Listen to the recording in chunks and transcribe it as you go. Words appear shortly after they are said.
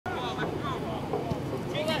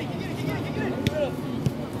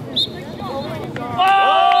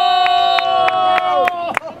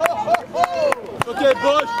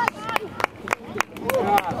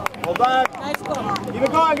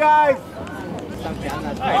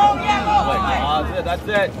That's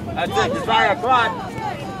it. That's it. You're trying to run.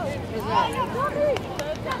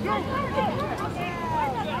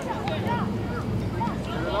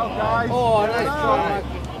 Oh, nice try.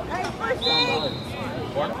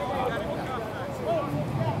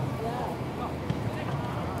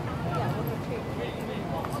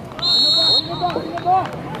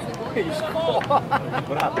 You score.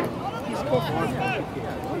 What happened? He scored for us.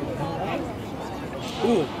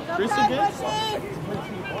 Ooh, Chris again?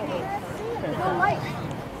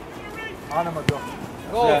 On him,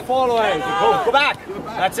 go, follow it. Go back.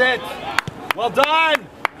 That's it. Well done.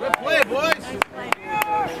 Good play, boys.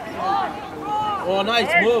 Oh,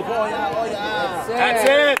 nice move. Oh, yeah, oh, yeah. That's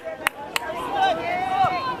it.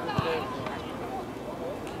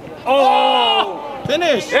 Oh!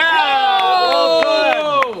 Finish. Yeah!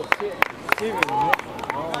 Well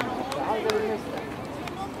done.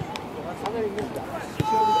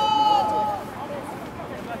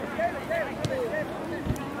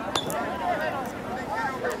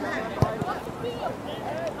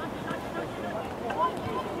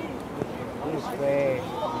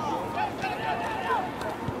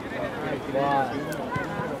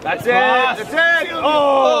 That's it. That's it.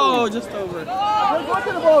 Oh, just over. Go to the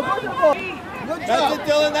ball. Go to the ball. Good job. That's it,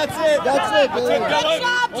 Dylan. That's it. That's it, Dylan. Good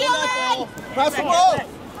job, Dylan. Pass the ball.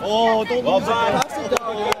 Oh, don't lose it. Pass it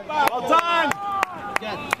down. Well done.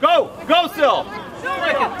 Go. Go still.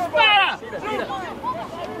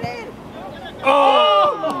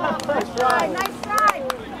 Oh! Nice try. Nice try.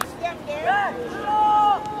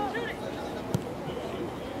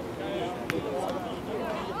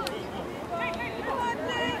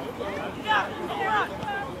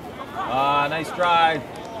 Nice try.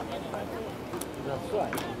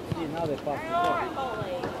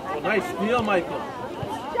 Nice steal, Michael.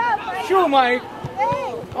 Shoot, Mike.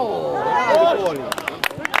 Oh,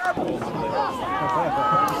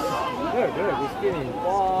 Good. He's getting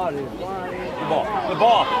ball. He's flying. Good ball. Good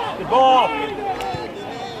ball. Good ball.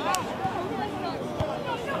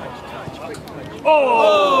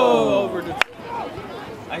 Oh! over the.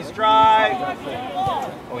 Nice try.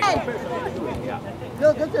 Oh, yeah.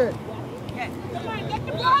 Go, get there. Come on, get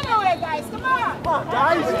the ball away, guys. Come on. Come on,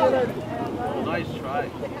 guys. Nice try.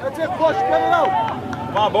 That's it, push. Get it out.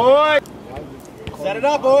 Come on, boys. Set it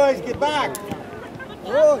up, boys. Get back.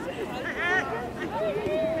 Good.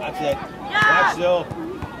 That's it. That's still.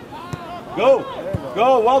 Go.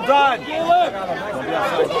 Go. Well done. Don't be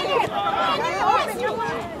outside.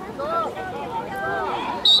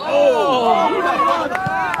 Oh!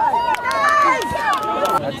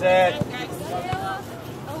 That's it.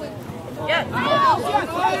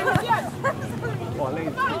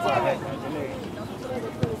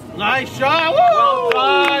 Nice shot. Well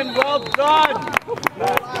done. Well done.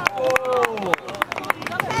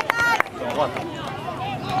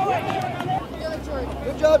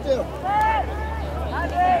 Good job, Dale.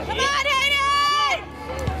 Come on, Hayden!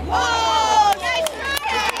 Oh, nice try,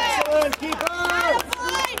 Hayden! Keep on.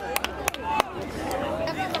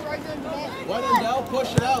 When in doubt,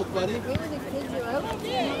 push it out, buddy.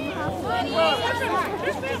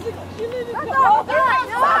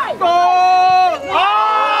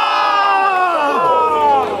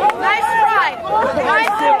 Nice try!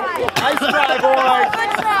 Nice try, boys.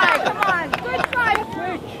 Good try! Come on! Good try!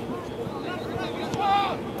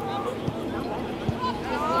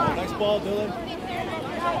 Nice ball, Dylan.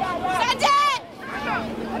 Send it!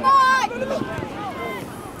 Come on!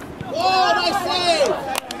 Oh, nice save.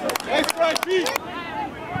 Nice try, Pete.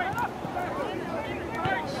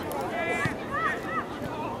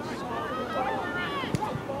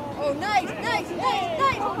 Oh, nice!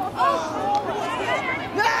 Oh!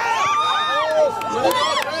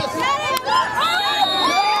 Nice.